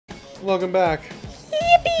Welcome back.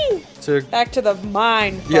 Yippee! Back to the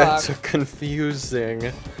mine. Yeah, it's confusing.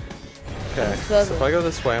 Okay, so if I go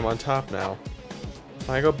this way, I'm on top now. If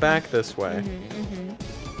I go back this way,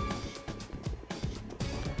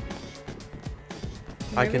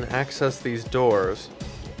 I can access these doors.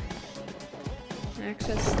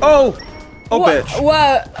 Oh! Oh, what? bitch.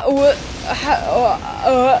 What?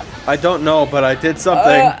 I don't know, but I did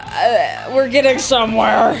something. We're getting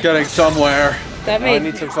somewhere. Getting somewhere. That made... I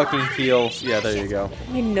need to fucking heal. Yeah, there you go. That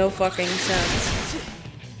made no fucking sense.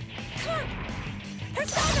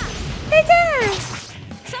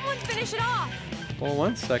 Someone finish it off. Well,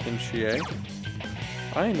 1 second, Chie.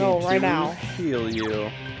 I need right to now. heal you.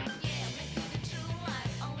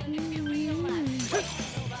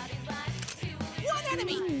 One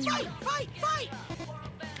enemy. Fight, fight, fight.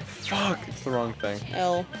 Fuck, it's the wrong thing.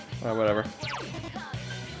 L. Alright, whatever.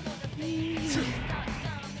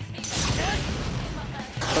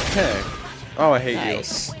 Okay. Oh, I hate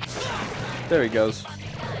Nice. you. There he goes.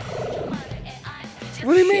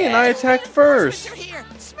 What do you mean? I attacked first. Here,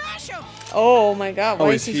 smash him. Oh my god, Oh,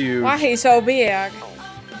 why he's is he, huge. why he's so big?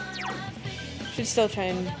 Should still try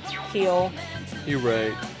and heal. You're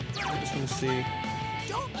right. I just want to see.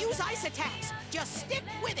 Don't use ice attacks. Just stick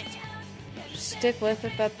with it. Stick with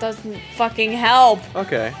it, that doesn't fucking help.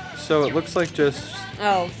 Okay, so it looks like just...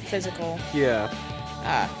 Oh, physical. Yeah.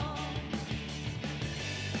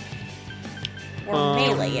 Or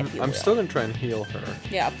melee, if you will. I'm still gonna try and heal her.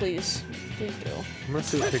 Yeah, please. Please do. I'm gonna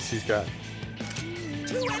see what Pixie's got.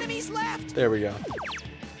 2 enemies left. There we go.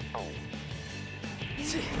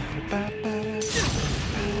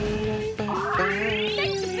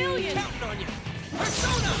 Thanks a million. Counting on you.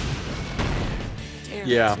 Persona. Damn,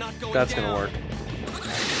 Yeah, it's not going that's down. gonna work.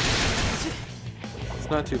 It's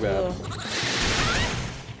not too bad. Ugh.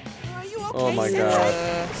 Are you okay? Oh my sir?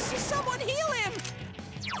 god. Someone heal him.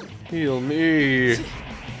 Heal me.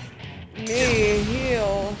 Me,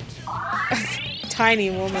 heal. Tiny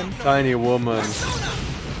woman. Tiny woman.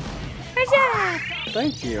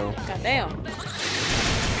 Thank you. Goddamn.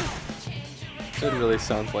 It really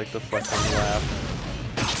sounds like the fucking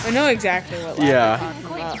laugh. I know exactly what laugh Yeah. you're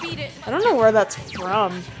talking about. I don't know where that's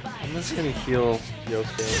from. I'm just gonna heal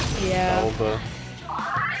Yosuke. Yeah. Until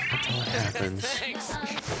it happens.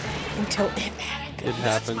 Until it happens. It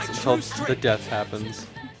happens. Until the death happens.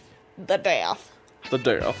 The death. The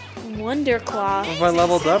death. Wonderclaw. Have I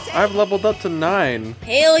leveled up? I've leveled up to 9.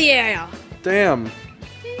 Hell yeah. Damn.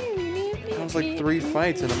 That was like 3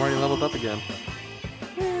 fights and I'm already leveled up again.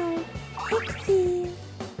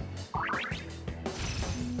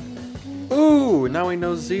 Ooh, now we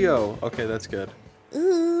know Zio. Okay, that's good.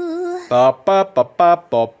 Ba ba ba ba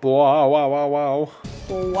ba wow wow wow wow.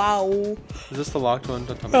 Wow. Is this the locked one?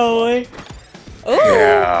 Don't tell me. Really? Oh.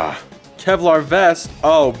 Yeah. Kevlar vest.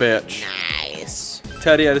 Oh, bitch. Nice.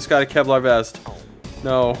 Teddy, I just got a Kevlar vest.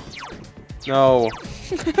 No. No.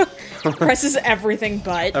 Presses everything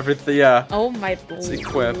but. Everything, yeah. Oh my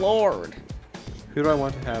equipped. lord. Who do I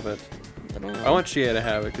want to have it? I don't know. I want Chie to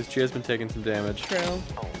have it, because Chie's been taking some damage. True.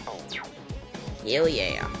 Hell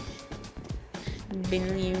yeah.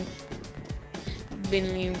 Bin you.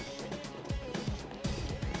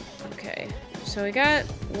 Okay. So we got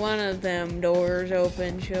one of them doors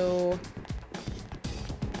open, so...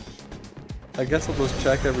 I guess I'll just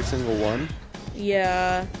check every single one.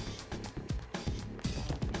 Yeah.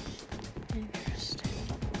 Interesting.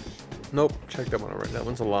 Nope, check that one already. That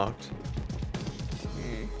one's locked.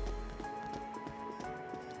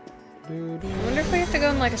 I wonder if we have to go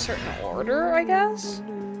in like a certain order, I guess?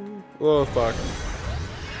 Oh, fuck.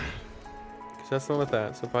 Because that's the one with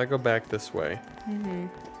that. So if I go back this way,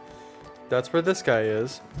 that's where this guy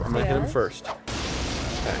is. I'm gonna hit him first.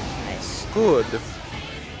 Okay. Nice. Good.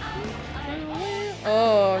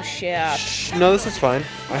 Oh, shit. No, this is fine.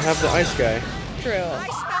 I have the ice guy. True. I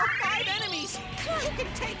smell 5 enemies. You can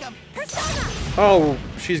take them. Persona. Oh,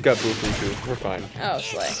 she's got Bufu too. We're fine. Oh,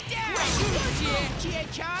 slay.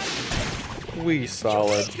 We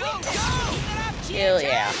solid. Go, go. Hell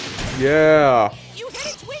yeah. Yeah. You hit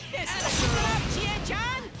its weakness.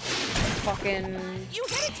 Chie-chan. Fucking You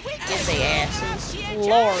hit its weakness. get the asses.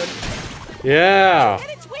 Lord. Yeah.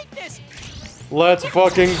 Hit its weakness. Let's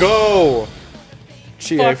fucking go.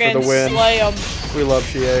 Chie for Fucking the win. slay 'em. We love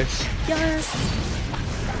Chie. Yes.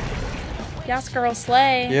 Yes, girl,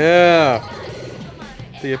 slay. Yeah.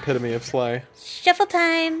 The epitome of slay. Shuffle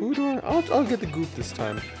time. Who do I'll get the goop this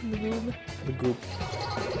time. The goop.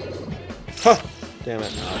 Huh! Damn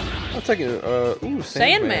it. I'll take it. Ooh,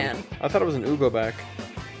 Sandman. I thought it was an Ugo back.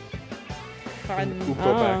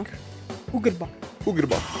 Ugo back. Oogaba.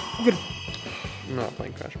 Oogaba. I'm not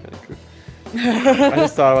playing Crash Bandicoot. I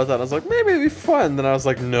just thought about that. I was like, maybe it'd be fun. Then I was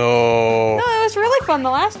like, no. No, it was really fun the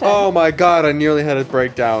last time. Oh my god, I nearly had a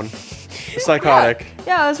breakdown. Psychotic.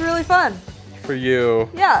 Yeah, it was really fun. For you.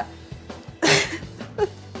 Yeah.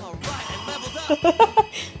 All right, I leveled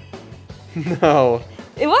up. No.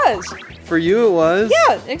 It was. For you it was?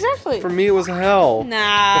 Yeah, exactly. For me it was hell. Nah.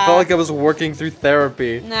 I felt like I was working through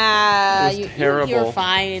therapy. Nah. It was terrible. You're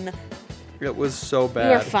fine. It was so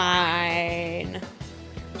bad. You're fine.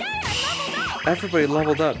 Everybody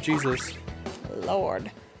leveled up, Jesus.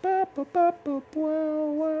 Lord. Woo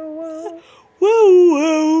Woo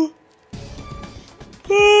woo.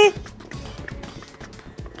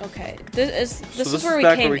 Okay, this is where we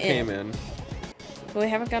back came where we in. came in. But we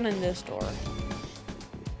haven't gone in this door.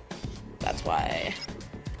 That's why.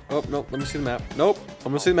 Oh, nope, let me see the map. Nope,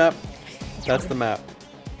 I'm gonna see the map. That's the map.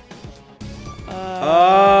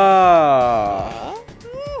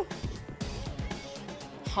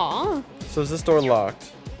 Huh? So is this door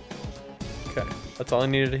locked? Okay, that's all I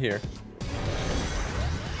needed to hear.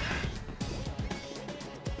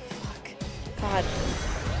 Fuck. God.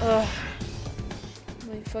 Ugh.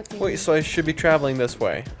 My fucking. Wait, so I should be traveling this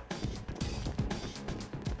way.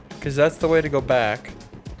 Because that's the way to go back.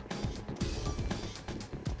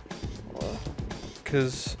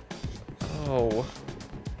 Because... Oh,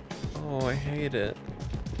 I hate it.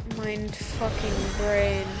 Mind fucking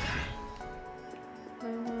brain.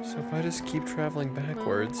 So if I just keep traveling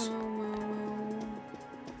backwards...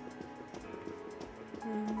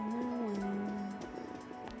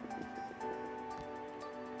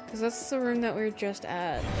 Because that's the room that we were just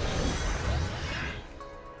at.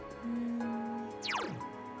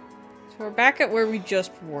 So we're back at where we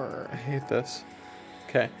just were. I hate this.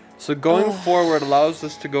 Okay, so going forward allows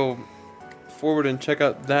us to go forward and check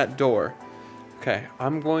out that door. Okay,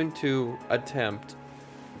 I'm going to attempt.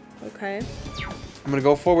 Okay. I'm gonna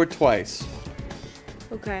go forward twice.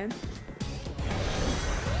 Okay.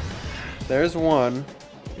 There's one.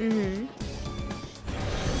 Mm-hmm.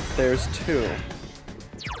 There's two.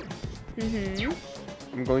 Mm-hmm.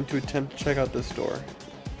 I'm going to attempt to check out this door.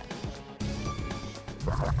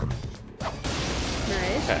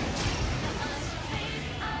 Nice. Okay.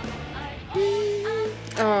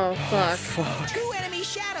 Oh, fuck. Fuck. 2 enemy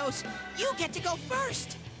shadows. You get to go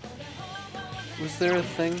first. Was there a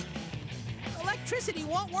thing? Electricity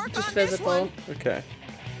won't work Just on this physical. one. Okay.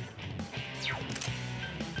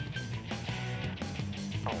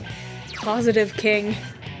 Positive King. Is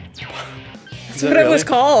That's that what it was really?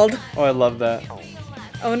 called. Oh, I love that.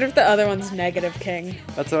 I wonder if the other one's Negative King.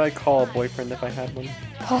 That's what I call a boyfriend if I had one.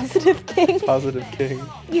 Positive King? Positive king.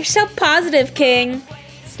 You're so positive, King.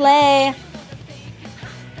 Slay.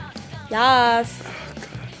 Yes.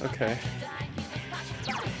 Okay.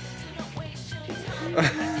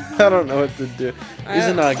 I don't know what to do.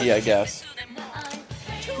 Izanagi, I guess.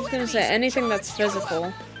 I was gonna say anything that's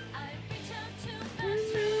physical.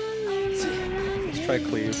 Let's try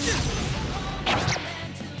cleave.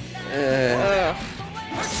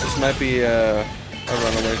 This might be a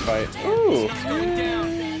runaway fight. Ooh.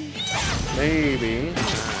 Maybe.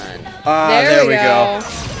 Ah, there we go.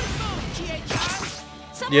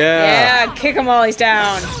 Yeah. Yeah, kick him while he's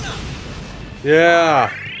down. Yeah.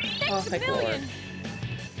 Oh, thank Lord.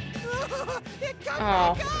 It got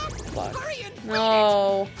Oh, back up. fuck. Hurry and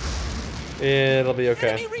No. It'll be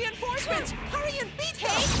okay. enemy reinforcements. Hurry and beat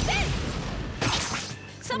him.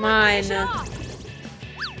 Mine.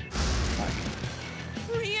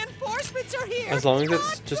 Reinforcements are here. As long as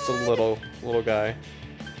it's just a little guy.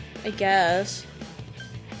 I guess.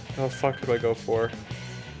 Oh fuck, who do I go for?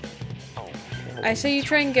 I say you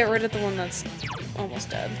try and get rid of the one that's almost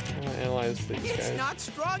dead. I wanna analyze these It's guys. not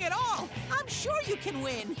strong at all. I'm sure you can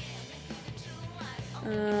win. I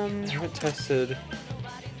haven't tested.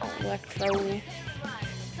 Electro.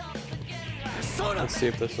 Let's see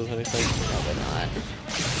if this does anything. Probably not.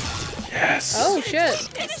 Yes! Oh shit.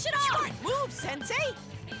 Finish it off. Smart move, Sensei.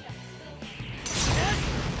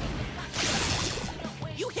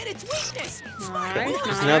 You hit its weakness. Smart Nice, move.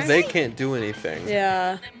 Because now they can't do anything.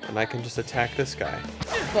 Yeah. And I can just attack this guy.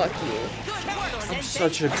 Fuck you. Good work, I'm Sensei.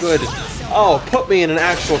 such a good... Oh, put me in an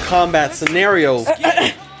actual combat scenario.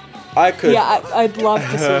 I could... Yeah, I'd love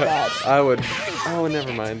to see that. I would... Oh,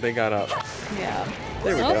 never mind. They got up. Yeah.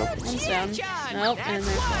 There we Nope, one's down. Nope, and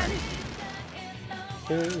there's one.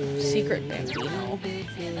 go. Secret Bambino.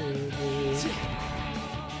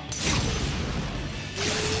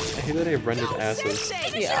 I hate that they have rendered asses.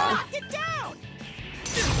 Sensei, Yeah. knock it down.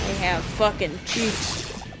 They have fucking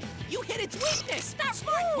cheeks. You hit its weakness.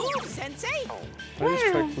 Smart move, Sensei. I just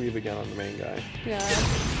try cleave again on the main guy. Yeah.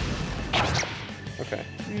 Okay.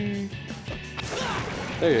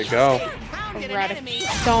 There you go. Found an Erratic. enemy.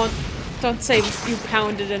 Don't say you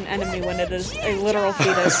pounded an enemy when it is a literal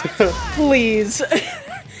fetus. Please.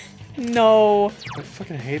 No. I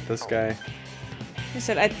fucking hate this guy. I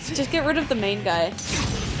said, just get rid of the main guy.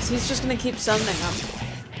 'Cause he's just gonna keep summoning them.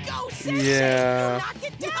 Go, Sensei. Yeah. Rock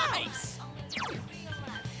it dice.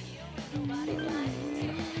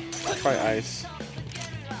 Try ice.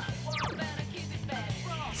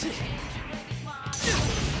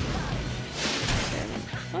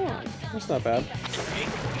 Oh, that's not bad.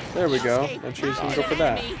 There we go. And she's gonna go for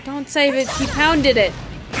that. Don't save it. He pounded it.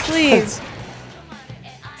 Please.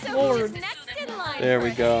 Lord. There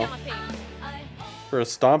we go. For a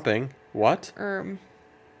stomping. What? What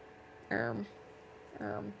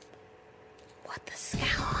the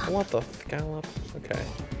scallop? What the scallop? Okay.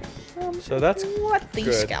 So that's What the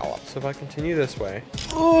good. scallop? So if I continue this way,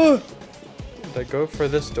 I go for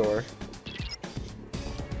this door.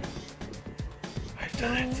 I've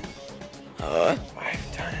done it.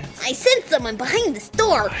 I've done it. I sense someone behind this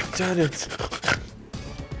door. I've done it.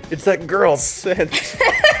 It's that girl scent.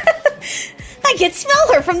 I can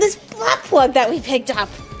smell her from this butt plug that we picked up.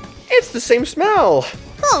 It's the same smell.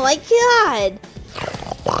 Oh my god.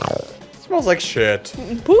 It smells like shit.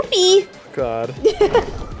 Poopy. God.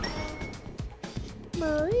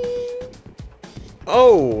 Marie.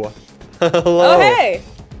 Oh. Hello. Oh, hey!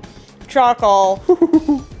 Chockle.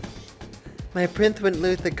 My prince wouldn't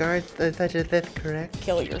lose the guard. Such as this, correct?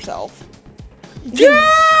 Kill yourself.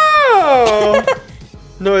 Yeah!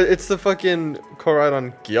 No, it's the fucking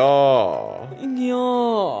Koraidon. Yeah.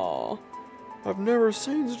 Yeah. I've never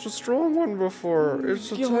seen such a strong one before.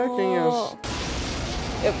 It's attacking us.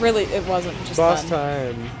 It wasn't just Boss them.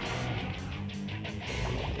 time.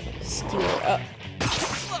 Skewer up.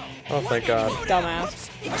 Oh, thank God. Dumbass.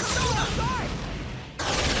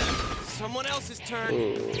 Someone else's turn.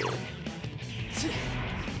 Ooh.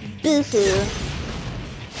 Boo-foo.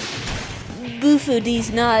 Boo-foo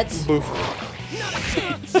these nuts. Boof.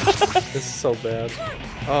 This is so bad.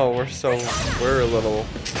 Oh, we're a little.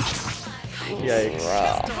 Yikes.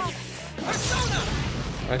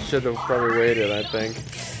 I should have probably waited, I think.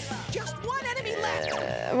 Just one enemy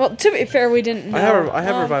left. Well, to be fair, we didn't know. I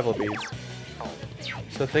have revival beads.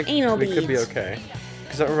 So I think Anal we could be beads. okay.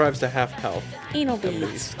 Because that revives to half health. Anal At beads.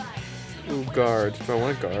 least. Ooh, guard. Do I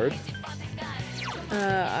want a guard? I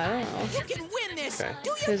don't know. You can win this. Okay. Do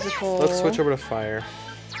your Physical. Let's switch over to fire.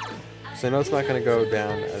 Because I know it's not going to go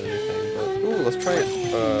down at anything. But, ooh, let's try it.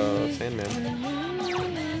 Sandman.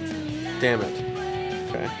 Damn it.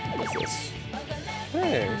 Okay. What's this?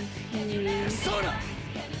 Hey.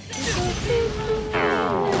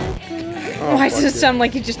 Oh, Why fuck does it you. sound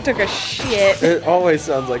like you just took a shit? It always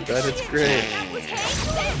sounds like that. It's great.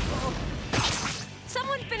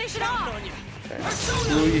 Someone finish it off. Okay.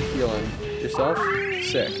 Who are you healing? Yourself?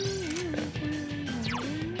 Sick. Okay.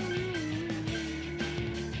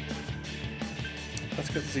 Let's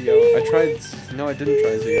get Zio. I tried. No, I didn't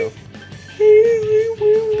try Zio.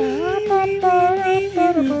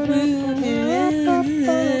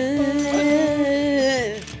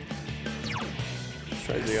 Let's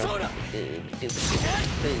try Zio.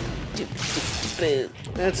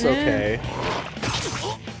 It's okay.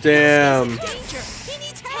 Damn. Danger. He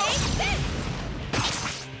needs help.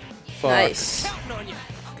 Fuck. Nice. Counting on you.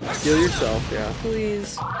 Heal yourself, yeah.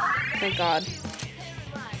 Please. Thank God.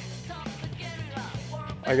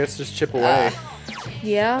 I guess just chip away.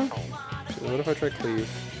 Yeah? What if I try cleave?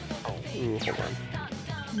 Ooh, hold on.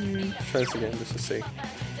 Try this again just to see.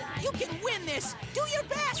 You can win this. Do your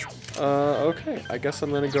best. Okay. I guess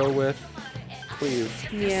I'm gonna go with cleave.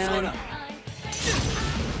 Yeah.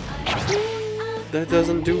 That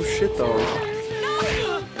doesn't do shit though.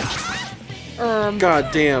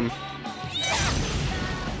 God damn.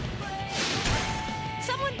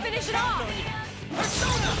 Someone finish it off.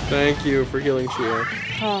 Thank you for healing Chia.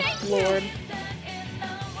 Oh, Lord.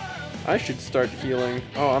 I should start healing.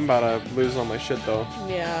 Oh, I'm about to lose all my shit though.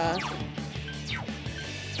 Yeah.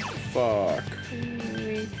 Fuck.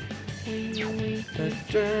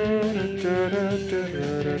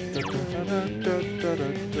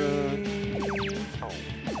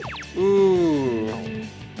 Ooh.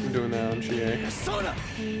 I'm doing that on Chie.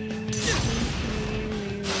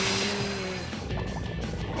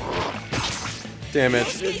 Damn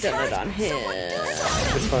it. We've done it on him.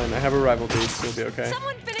 It's fine. I have a rival bead, so we'll be okay.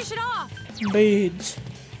 Someone finish it off. Beads.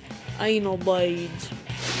 Anal beads.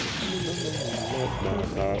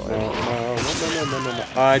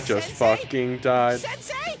 I just fucking died.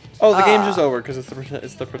 Sensei. Oh, the game's just over because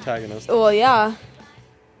it's the protagonist. Well, yeah.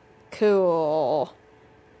 Cool.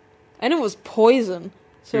 And it was poison.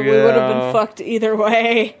 So we would have Yeah. been fucked either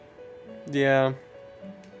way. Yeah.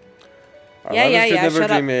 Yeah. Never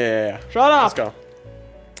Shut up. dream. Yeah. Shut up. Let's go.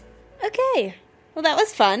 Okay. Well, that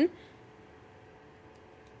was fun.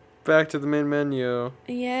 Back to the main menu.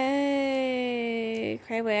 Yay.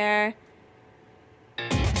 Krayware.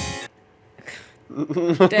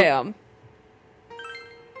 Damn.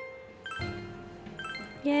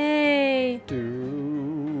 Yay.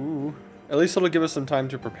 At least it'll give us some time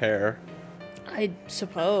to prepare. I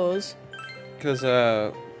suppose. Because,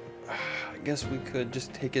 I guess we could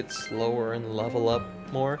just take it slower and level up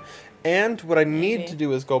more. And what I need to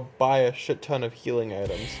do is go buy a shit ton of healing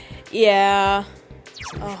items. Yeah.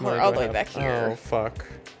 How much Oh, money we're do all I the way have? back here. Oh, fuck.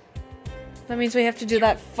 That means we have to do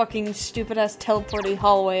that fucking stupid-ass teleporty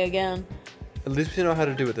hallway again. At least we know how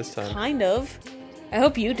to do it this time. Kind of. I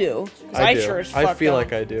hope you do. 'Cause I do. sure as I fuck feel don't.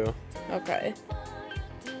 like I do. Okay.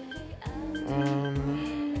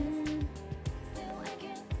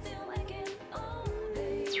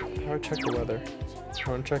 How do I check the weather? I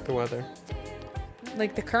want to check the weather.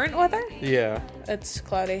 Like the current weather? Yeah. It's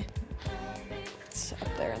cloudy. It's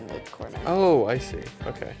up there in the corner. Oh, I see.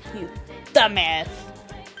 Okay. You dumbass.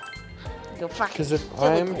 Go fucking Because if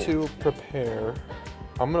I'm to prepare,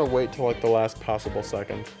 I'm gonna wait till like the last possible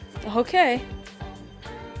second. Okay.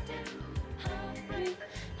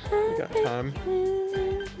 We got time.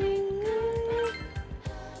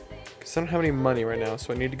 Because I don't have any money right now,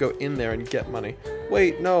 so I need to go in there and get money.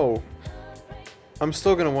 Wait, no. I'm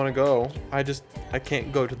still gonna want to go. I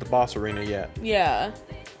can't go to the boss arena yet. Yeah.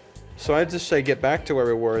 So I'd just say get back to where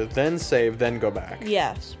we were, then save, then go back.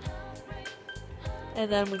 Yes.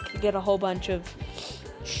 And then we could get a whole bunch of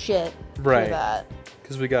shit Right. for that.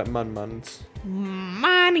 Because we got muns.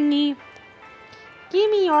 Money. Give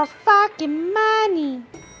me your fucking money.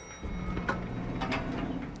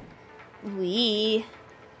 We.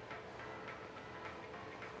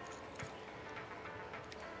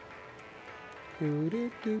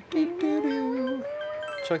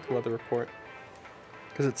 Check the weather report.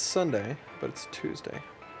 Because it's Sunday, but it's Tuesday.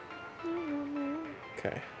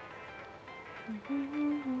 Okay.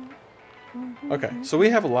 Okay, so we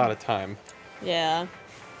have a lot of time. Yeah.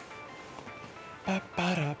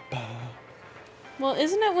 Ba-ba-da-ba. Well,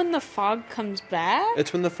 isn't it when the fog comes back?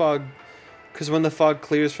 It's when the fog... Because when the fog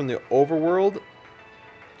clears from the overworld...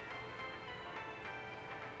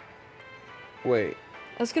 Wait.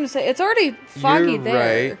 I was gonna say, it's already foggy You're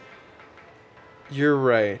there. right. You're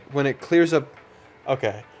right. When it clears up...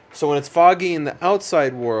 Okay. So when it's foggy in the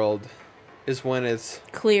outside world is when it's...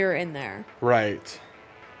 Clear in there. Right.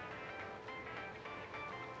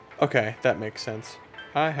 Okay, that makes sense.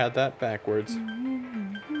 I had that backwards.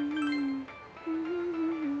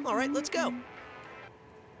 All right, let's go.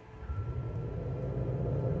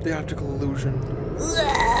 The optical illusion.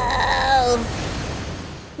 Whoa!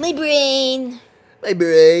 My brain. My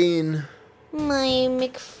brain. My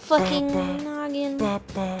McFucking noggin.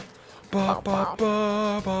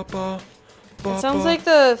 It sounds like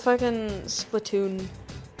the fucking Splatoon.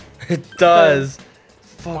 It does.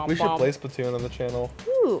 Fuck, we should play Splatoon on the channel.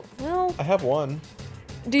 Ooh, well. I have one.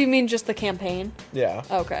 Do you mean just the campaign? Yeah.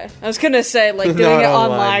 Okay. I was gonna say, like, doing Not it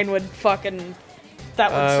online. online would fucking.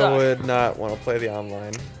 That would I suck. would not want to play the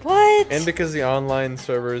online. What? And because the online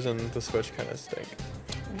servers and the Switch kind of stink.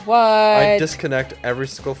 What? I disconnect every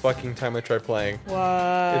single fucking time I try playing.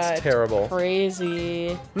 What? It's terrible.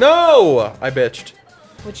 Crazy. No! I bitched.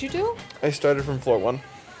 What'd you do? I started from floor 1.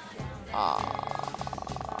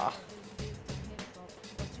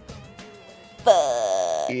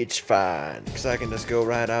 It's fine, because I can just go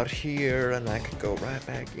right out here and I can go right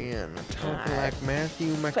back in. I'm talking like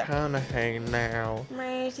Matthew McConaughey now.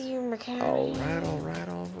 Matthew McConaughey. Alright,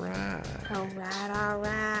 alright, alright.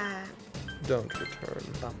 Alright. Don't return.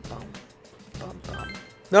 Bum bum. Bum bum.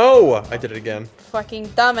 No! I did it again. Fucking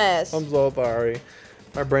dumbass. I'm so sorry.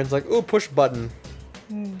 My brain's like, ooh, push button.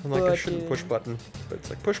 I'm like, I shouldn't push Button. button. But it's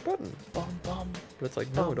like, push button. Bum bum. But it's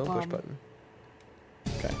like, no, Bum, don't push bum. button.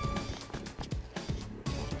 Okay.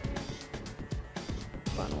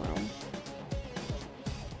 Fun realm.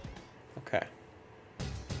 Okay.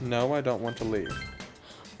 No, I don't want to leave.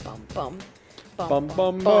 Bum bum. Bum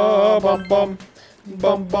bum ba bum bum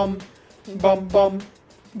bum bum bum bum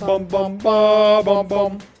bum bum ba bum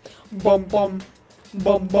bum bum bum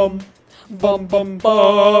bum bum bum bum ba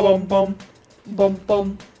bum bum bum bum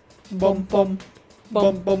bum bum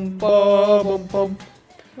bum bum ba bum bum.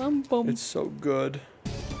 Bum bum. It's so good.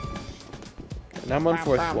 And I'm on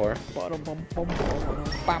 4th floor,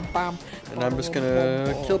 Bum bum. and I'm just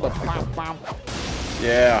gonna kill a bunch of people.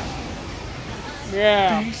 Yeah.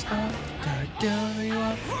 Yeah.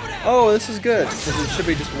 Oh, this is good, because it should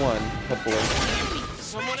be just one, hopefully.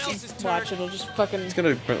 Someone else's turn. Watch, it'll just fucking. It's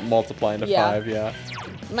gonna multiply into Yeah. 5, yeah.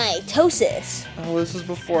 Mitosis. Oh, this is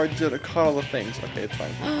before I did caught all the things. Okay, it's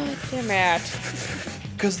fine. Oh, damn it.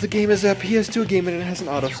 Because the game is a PS2 game and it hasn't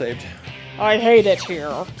auto-saved. I hate it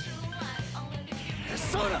here.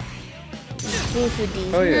 Persona. Boo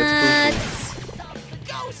these Oh, yeah, nuts.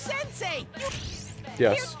 Go, Sensei.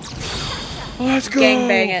 Yes. Let's go!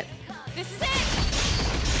 Gangbang it. This is it.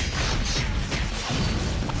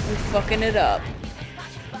 We're fucking it up.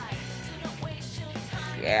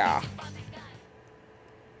 Yeah.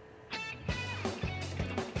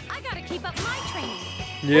 I gotta keep up my training.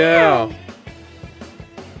 Yeah.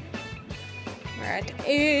 We're at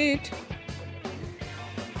 8.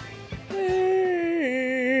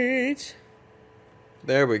 8.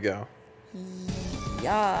 There we go.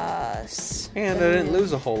 Yes. And I didn't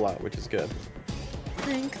lose a whole lot, which is good.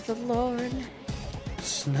 Thank the Lord.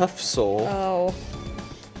 Snuff Soul? Oh.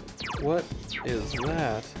 What is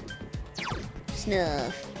that?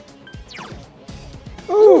 Snuff.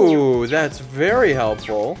 Ooh, that's very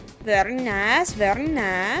helpful. Very nice, very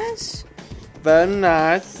nice. Very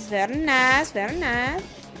nice. Very nice, very nice.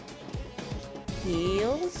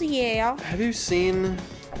 Heels, yeah. Have you seen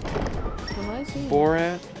What am I seeing?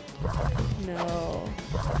 Borat? No.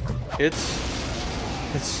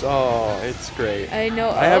 It's great. I know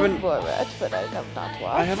I of haven't- Borat, but I have not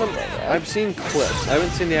watched I haven't, Borat. I've seen clips. I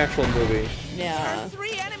haven't seen the actual movie, Yeah.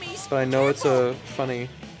 3 enemies. but I know it's a funny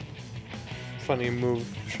move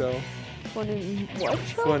show. Funny what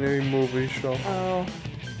show? Funny movie show. Oh.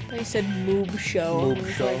 They said moob show. Moob I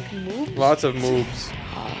was show. Like, moobs? Lots of moves.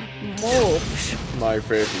 Moobs. My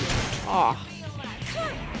favorite. Ah.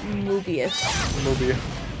 Mobius. Movie.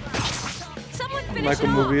 Someone finish Michael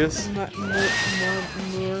him off. Mobius.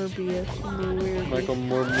 Morbius. Michael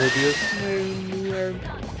Mobius.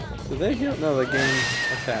 Did they heal? No, they gain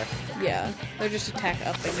attack. Yeah. They're just attack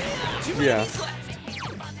upping. Yeah.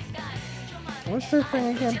 What's their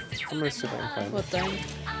thing again? I'm gonna see if I can find it. What thing?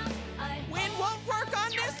 Wind won't work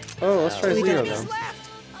on this. Oh, let's try we Zero don't- then. Left.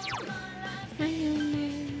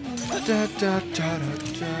 Da, da, da,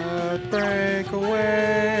 da, da, break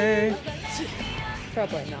away.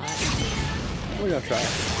 Probably not. We're gonna try it.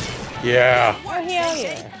 Yeah. Oh, hell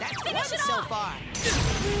yeah. That's one so far.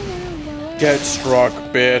 Get struck,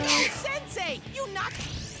 bitch. Sensei, you knocked.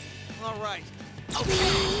 All right.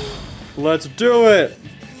 Let's do it.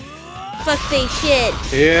 Fuck they shit.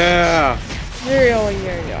 Yeah. Hell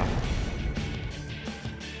yeah.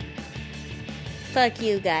 Fuck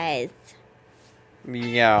you guys.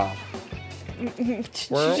 Meow.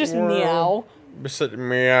 She's just meow. Said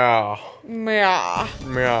meow. Meow.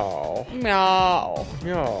 Meow. Meow.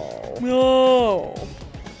 Meow. No.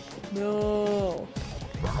 No.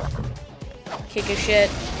 Kick a shit.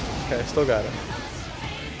 Okay, still got it.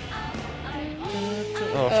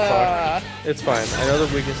 Oh, fuck. It's fine. I know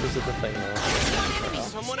the weaknesses of the thing now.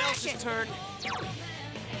 Someone else's turn.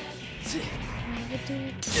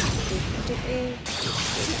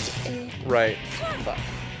 Right. Fuck.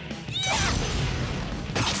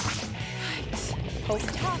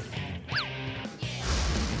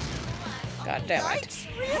 God damn it. Right.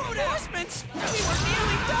 Reinforcements. We were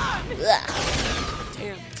nearly done. Ugh.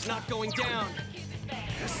 Damn, it's not going down.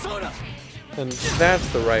 Persona. And that's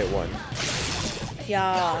the right one.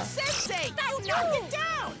 Yeah. Sensei, you knocked it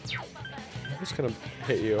down. I'm just gonna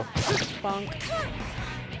hit you. Bunk.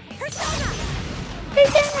 Persona.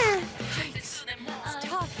 Persona. It's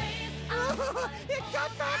tough. It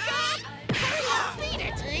got back up. Hurry up, beat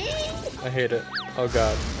it. I hate it. Oh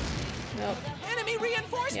god. Nope. Enemy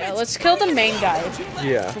reinforcements. Yeah, let's kill the main guy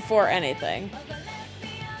Yeah. before anything.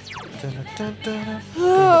 Two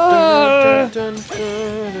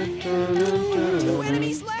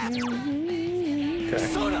enemies left.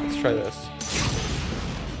 Okay, let's try this.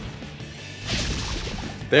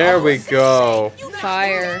 There we go. You knocked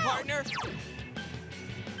Fire. it, partner.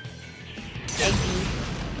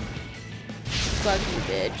 Fuck you,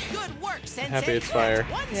 bitch. Good work, Sensei. Happy it's fire.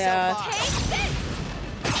 One so Yeah. far.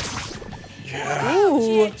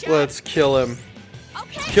 Ooh. Let's kill him.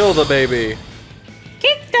 Kill the baby.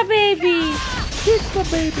 Kick the baby. Kick the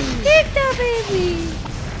baby. Kick the baby.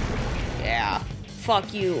 Yeah.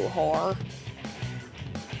 Fuck you, whore.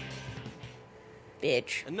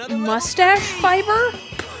 Bitch. Another level Mustache fiber?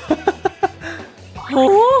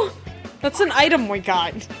 Oh, that's an item we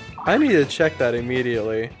got. I need to check that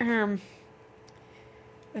immediately.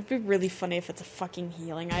 It'd be really funny if it's a fucking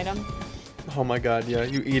healing item. Oh my god, yeah.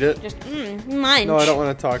 You eat it? Just Munch. No, I don't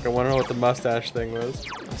want to talk. I want to know what the mustache thing was.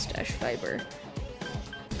 mustache fiber.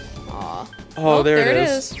 Aw. Oh, there, there it it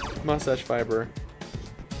is. Mustache fiber.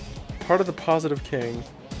 Part of the Positive King.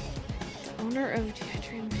 Owner of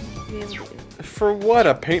For what?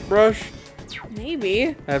 A paintbrush?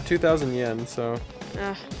 Maybe. I have 2,000 yen, so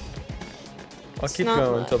Ugh. I'll It's keep not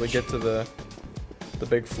going until we much. get to the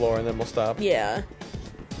big floor, and then we'll stop. Yeah.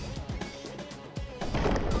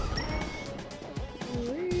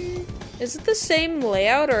 Is it the same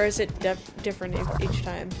layout or is it different each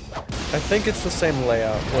time? I think it's the same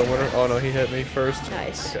layout. Wait, oh no, he hit me first.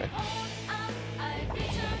 Nice. Okay.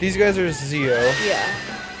 These guys are Zio. Yeah.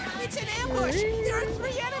 It's an ambush! There are 3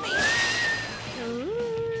 enemies!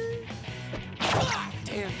 Ah,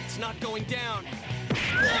 damn, it's not going down.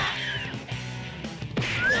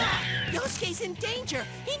 Yosuke's in danger!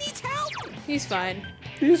 He needs help! He's fine.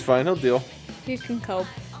 He's fine. He'll deal. He can cope.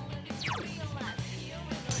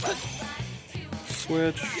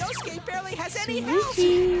 Switch. Yosuke barely has any health!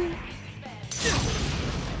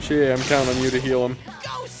 Gee, I'm counting on you to heal him.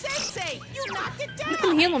 Go, Sensei! You knocked it He can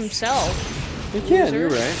down! heal himself. You can. Loser. You're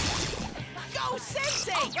right. Go,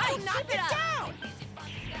 Sensei! You knocked it down!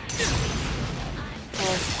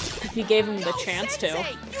 Well, if you gave him the chance to.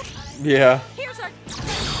 Sensei, Yeah. Here's our.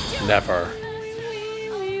 Never.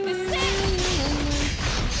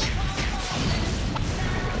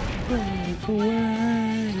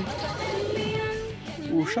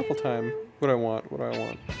 Ooh, shuffle time. What do I want? What do I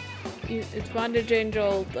want? It's Bondage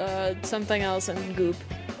Angel, something else, and Goop.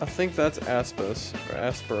 I think that's Aspis or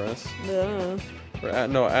Asperus. Ugh. Or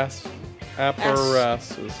no,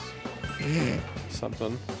 Apparatus.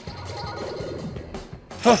 Something.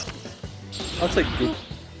 Huh. I'll take Goop.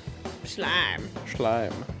 Slime.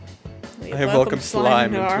 Slime. We I welcome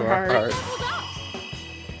slime into our heart.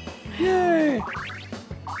 Yay!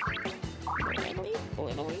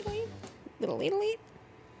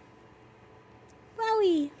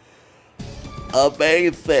 Wowie.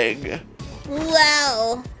 Amazing.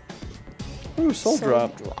 Wow. Ooh, soul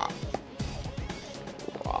drop. Drop.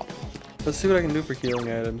 Let's see what I can do for healing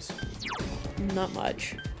items. Not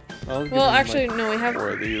much. I'll give Well, you, actually, like, no, we have 4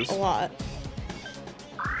 of these. a lot.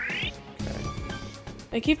 Okay.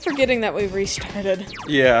 I keep forgetting that we restarted.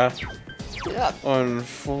 Yeah. Yep.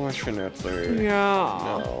 Unfortunately.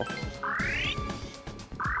 Yeah. No.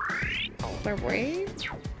 Wait.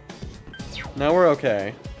 Now we're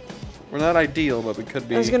okay. We're not ideal, but we could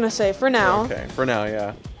be. I was gonna say, for now. Okay, for now,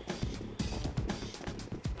 yeah.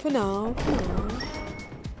 For now.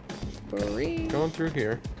 Burry. Going through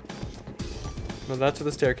here. No, that's where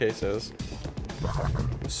the staircase is.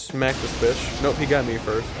 Smack this bitch. Nope, he got me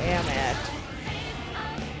first. Damn it.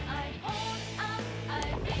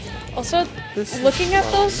 Also, This is looking at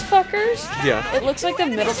fun. those fuckers, Yeah. it looks like the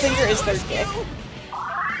middle finger is their dick.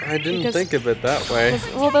 I didn't Because- think of it that way.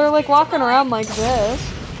 Well, they're like walking around like this.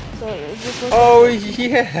 So it just looks Oh,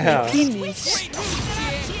 yeah. like penis.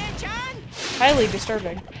 Chien-chan! Highly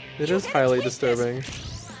disturbing. It is highly disturbing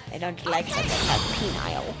I don't like that they have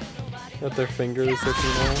penile. that their fingers are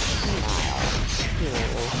penile.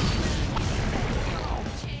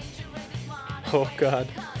 Oh, God.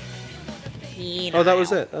 Penile. Oh, that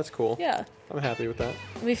was it. That's cool. Yeah. I'm happy with that.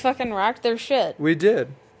 We fucking rocked their shit. We did.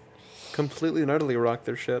 Completely and utterly rock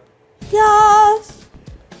their shit. Yes!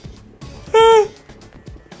 Are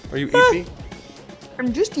you eepy?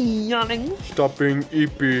 I'm just yawning. Stop being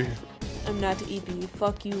eepy. I'm not EP.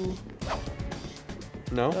 Fuck you.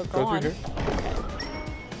 No? Oh, Go go through here.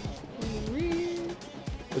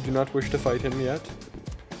 I do not wish to fight him yet.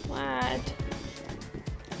 What?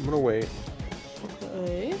 I'm gonna wait.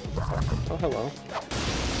 Okay. Oh, hello.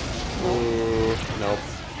 Ooh, nope.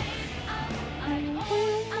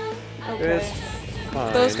 Okay. It's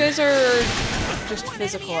fine. Those guys are just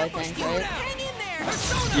physical, I think, right? Hang in there!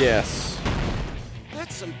 Persona! Yes.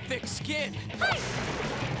 That's some thick skin.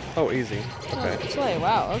 Oh, easy. Okay. Oh, Slay,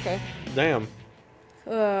 wow, okay. Damn.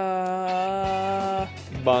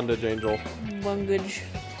 Bondage Angel. Bungage.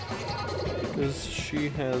 Because she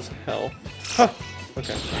has health. Huh.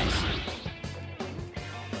 Okay.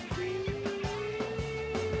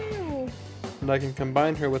 And I can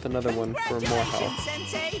combine her with another one for more health. Congratulations,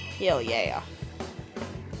 Sensei! Hell yeah.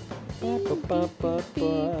 Oh, look at the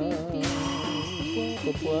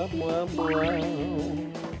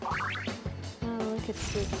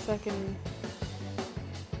fucking...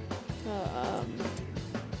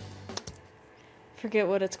 forget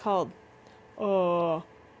what it's called. Oh.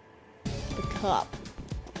 The cup.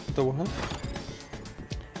 The what?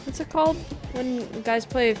 What's it called? When guys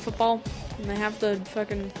play football and they have the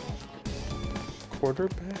fucking...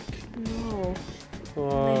 Quarterback? No.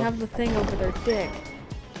 And they have the thing over their dick.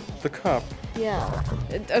 The cup. Yeah.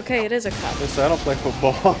 Okay, it is a cup. Yes, I don't play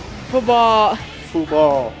football. Football.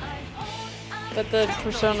 Football. But the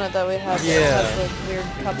persona that we have Yeah. has the weird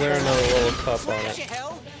cup Wearing thing. a little cup on What it. the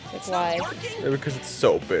hell? Like, why? Maybe because it's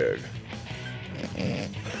so big.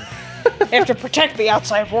 You have to protect the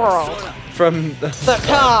outside world. From the... The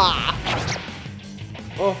car!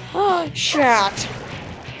 Oh, Shit!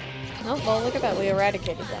 Oh, well, look at that. We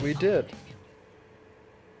eradicated them. we did.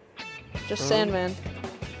 Just Sandman.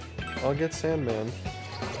 I'll get Sandman.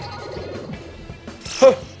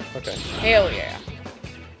 Okay. Hell yeah.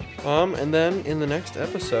 And then in the next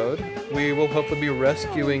episode, we will hopefully be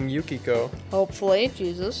rescuing Yukiko. Hopefully,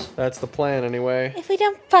 Jesus. That's the plan, anyway. If we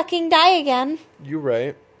don't fucking die again. You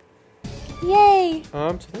right. Yay.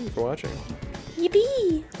 So thank you for watching.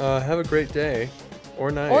 Yippee. Have a great day. Or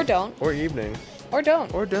night. Or don't. Or evening. Or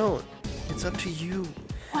don't. Or don't. It's up to you.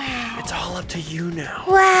 Wow. It's all up to you now.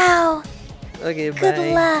 Wow. Okay, bye.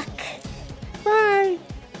 Good luck. Bye.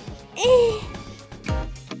 Eh.